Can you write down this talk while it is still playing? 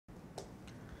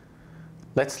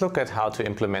Let's look at how to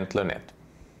implement LeNet.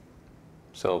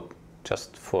 So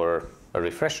just for a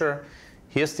refresher,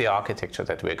 here's the architecture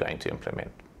that we're going to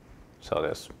implement. So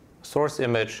there's a source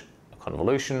image, a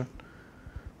convolution,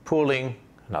 pooling,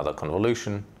 another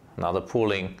convolution, another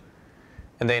pooling,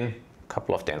 and then a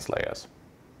couple of dense layers.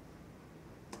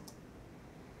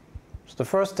 So the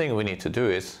first thing we need to do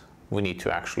is we need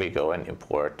to actually go and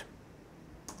import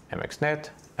MXNet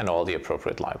and all the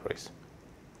appropriate libraries.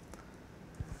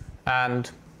 And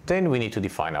then we need to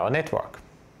define our network.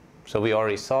 So we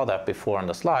already saw that before on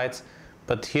the slides,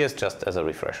 but here's just as a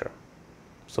refresher.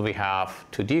 So we have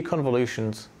 2D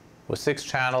convolutions with 6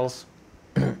 channels,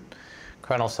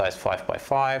 kernel size 5 by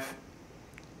 5,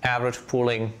 average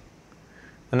pooling,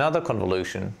 another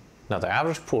convolution, another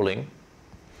average pooling,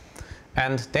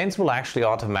 and dense will actually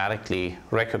automatically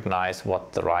recognize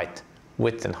what the right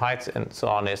width and height and so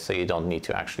on is, so you don't need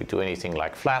to actually do anything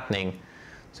like flattening.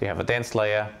 So you have a dense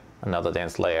layer, another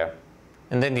dense layer,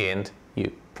 and then in the end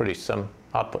you produce some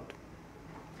output.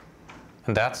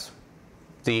 And that's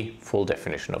the full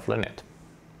definition of LeNet.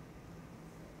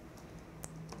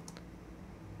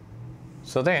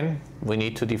 So then we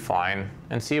need to define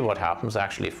and see what happens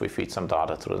actually if we feed some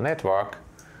data through the network.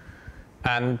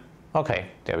 And okay,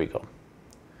 there we go.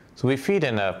 So we feed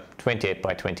in a 28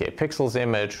 by 28 pixels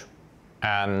image,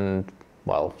 and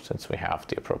well, since we have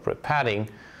the appropriate padding,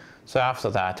 so after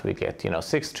that we get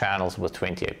 6 channels with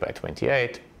 28 by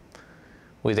 28.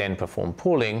 We then perform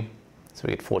pooling, so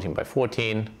we get 14 by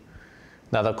 14.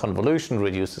 Another convolution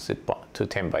reduces it to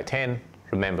 10 by 10.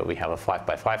 Remember, we have a 5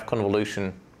 by 5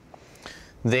 convolution.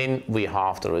 Then we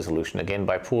halve the resolution again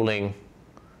by pooling,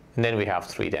 and then we have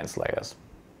 3 dense layers.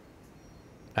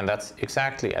 And that's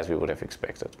exactly as we would have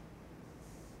expected.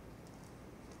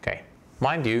 Okay,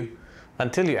 mind you,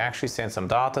 until you actually send some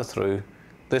data through,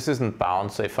 this isn't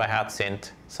bound. So if I had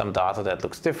sent some data that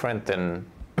looks different than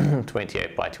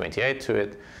 28 by 28 to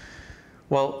it,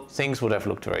 well, things would have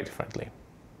looked very differently.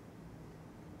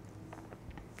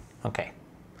 Okay,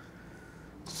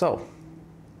 so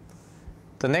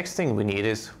the next thing we need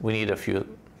is we need a few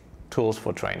tools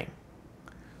for training.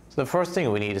 So the first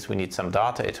thing we need is we need some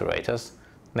data iterators,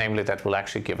 namely that will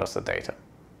actually give us the data.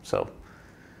 So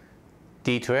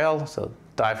D2L, so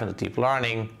dive into deep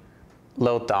learning,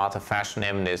 load data, fashion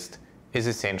MNIST is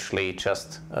essentially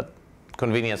just a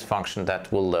convenience function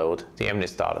that will load the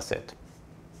MNIST dataset.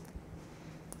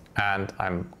 And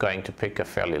I'm going to pick a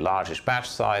fairly largish batch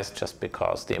size just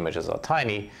because the images are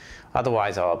tiny.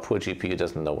 Otherwise, our poor GPU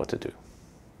doesn't know what to do.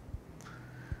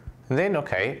 And then,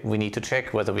 okay, we need to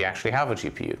check whether we actually have a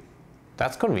GPU.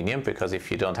 That's convenient because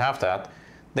if you don't have that,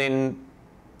 then,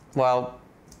 well,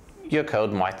 your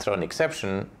code might throw an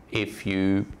exception if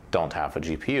you don't have a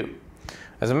GPU.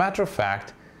 As a matter of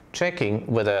fact, checking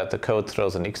whether the code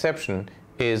throws an exception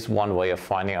is one way of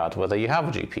finding out whether you have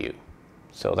a GPU.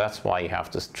 So that's why you have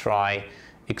this try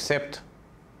except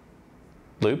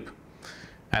loop.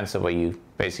 And so where you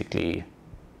basically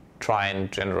try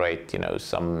and generate,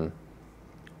 some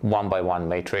 1-by-1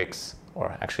 matrix,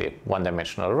 or actually a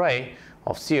one-dimensional array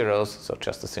of zeros, so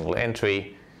just a single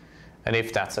entry. And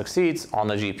if that succeeds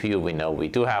on a GPU, we know we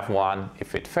do have one.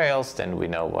 If it fails, then we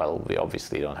know, well, we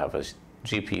obviously don't have a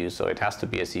GPU, so it has to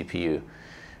be a CPU.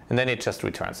 And then it just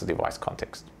returns the device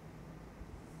context.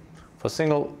 For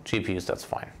single GPUs, that's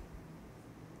fine.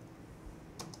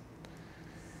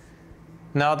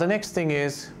 Now, the next thing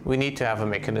is we need to have a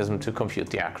mechanism to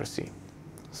compute the accuracy.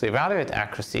 So evaluate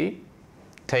accuracy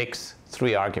takes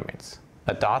 3 arguments: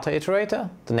 a data iterator,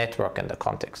 the network, and the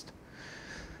context.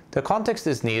 The context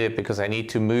is needed because I need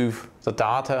to move the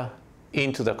data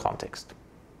into the context.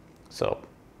 So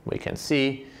we can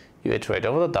see you iterate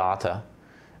over the data,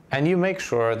 and you make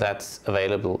sure that's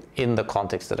available in the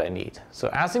context that I need. So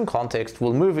as in context,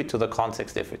 we'll move it to the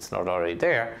context if it's not already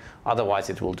there, otherwise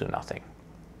it will do nothing.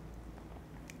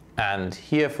 And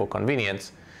here, for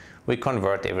convenience, we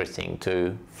convert everything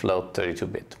to float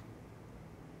 32-bit.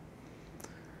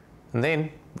 And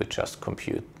then we just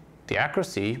compute the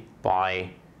accuracy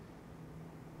by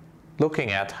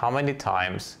looking at how many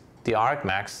times the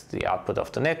argmax, the output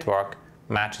of the network,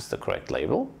 matches the correct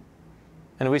label,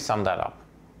 and we sum that up.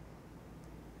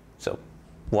 So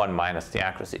 1 minus the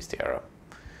accuracy is the error.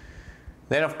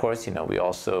 Then, of course, we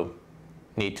also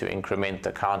need to increment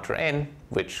the counter n,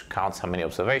 which counts how many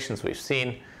observations we've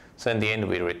seen. So in the end,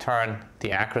 we return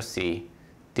the accuracy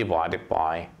divided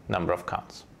by number of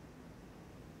counts.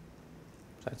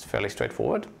 So it's fairly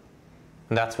straightforward,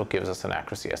 and that's what gives us an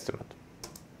accuracy estimate.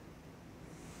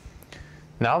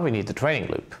 Now we need the training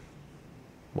loop.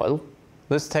 Well,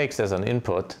 this takes as an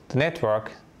input the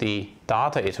network, the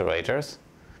data iterators,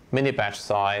 mini batch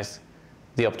size,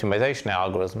 the optimization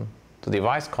algorithm, the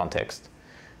device context,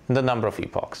 and the number of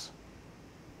epochs.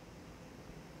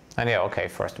 And yeah, okay,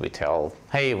 first we tell,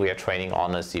 hey, we are training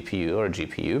on a CPU or a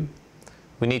GPU.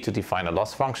 We need to define a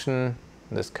loss function.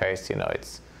 In this case,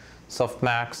 it's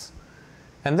softmax.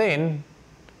 And then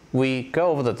we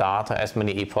go over the data, as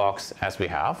many epochs as we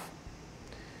have.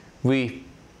 We,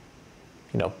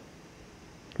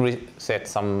 reset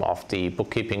some of the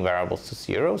bookkeeping variables to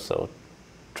 0, so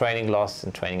training loss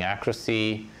and training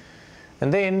accuracy.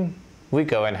 And then we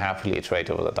go and happily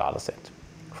iterate over the data set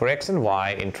for x and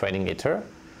y in training iter,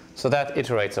 so that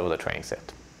iterates over the training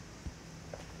set.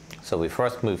 So we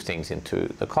first move things into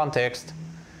the context.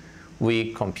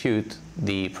 We compute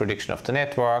the prediction of the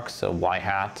network, so y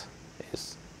hat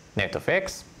is net of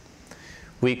x.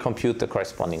 We compute the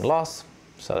corresponding loss,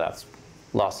 so that's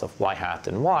loss of y hat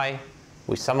and y.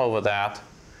 We sum over that.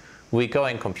 We go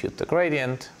and compute the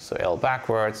gradient, so L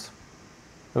backwards.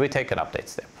 And we take an update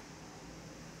step.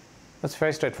 That's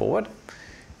very straightforward.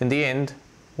 In the end,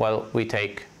 well, we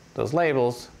take those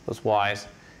labels, those y's,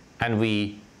 and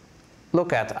we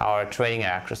look at our training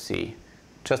accuracy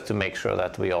just to make sure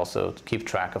that we also keep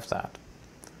track of that.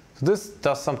 So this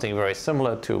does something very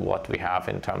similar to what we have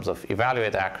in terms of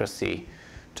evaluate accuracy,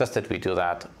 just that we do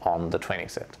that on the training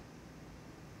set.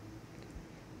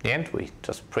 In the end, we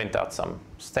just print out some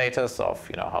status of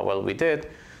how well we did.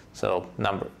 So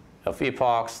number of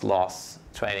epochs, loss,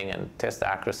 training, and test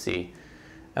accuracy,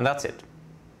 and that's it.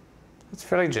 It's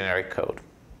fairly generic code.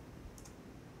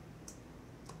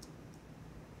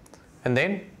 And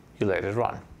then you let it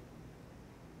run.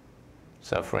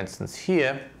 So for instance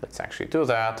here, let's actually do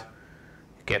that.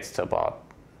 It gets to about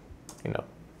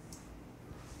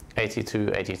 82,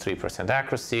 83%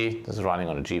 accuracy. This is running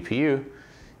on a GPU.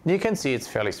 And you can see it's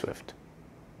fairly swift.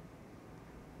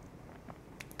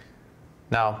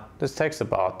 Now, this takes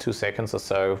about 2 seconds or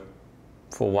so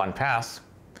for one pass.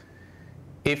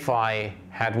 If I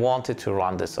had wanted to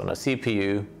run this on a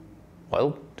CPU,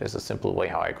 well, there's a simple way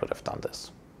how I could have done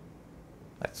this.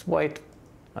 Let's wait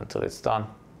until it's done.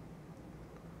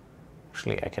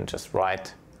 Actually, I can just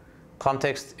write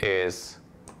context is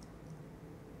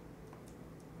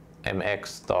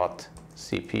mx.cpu.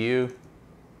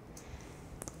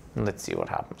 And let's see what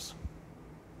happens.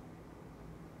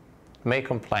 It may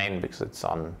complain because it's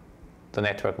on the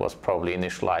network was probably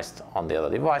initialized on the other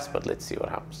device, but let's see what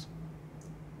happens.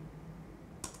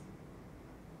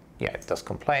 Yeah, it does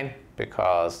complain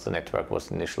because the network was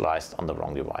initialized on the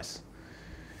wrong device.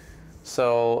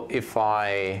 So if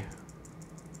I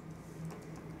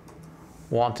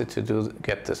wanted to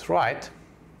get this right,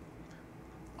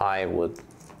 I would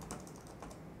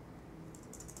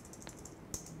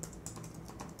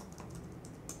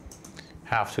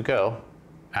have to go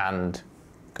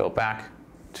back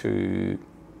to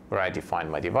where I define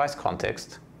my device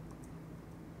context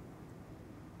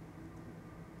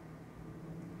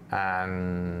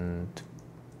and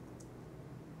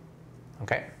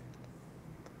okay.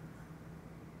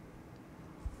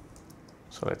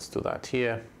 So let's do that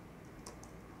here.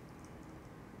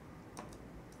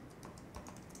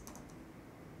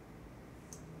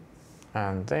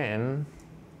 And then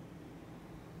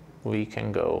we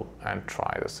can go and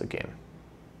try this again.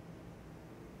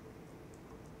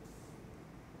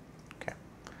 Okay.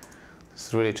 This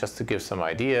is really just to give some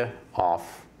idea of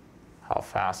how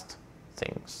fast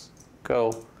things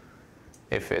go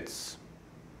if it's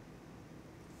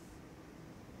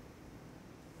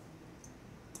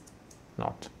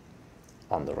not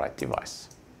on the right device.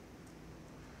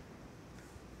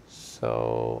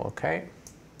 So, okay,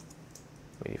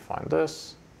 we define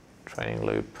this training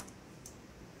loop.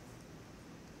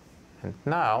 And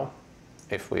now,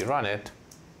 if we run it,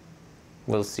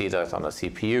 we'll see that on a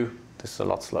CPU, this is a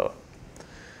lot slower.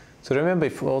 So remember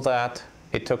before that,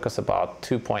 it took us about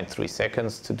 2.3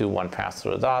 seconds to do one pass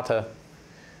through the data.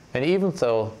 And even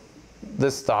though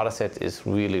this data set is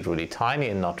really, really tiny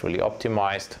and not really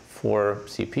optimized for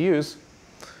CPUs,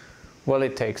 well,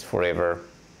 it takes forever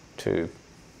to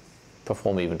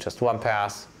perform even just one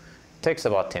pass. It takes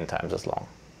about 10 times as long.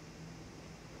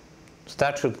 So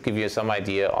that should give you some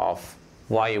idea of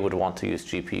why you would want to use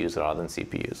GPUs rather than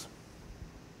CPUs.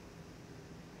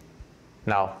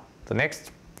 Now, the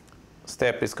next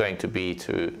step is going to be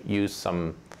to use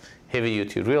some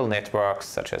heavy-duty real networks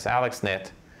such as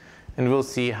LeNet, and we'll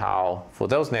see how, for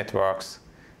those networks,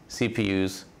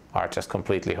 CPUs are just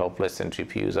completely hopeless and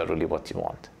GPUs are really what you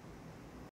want.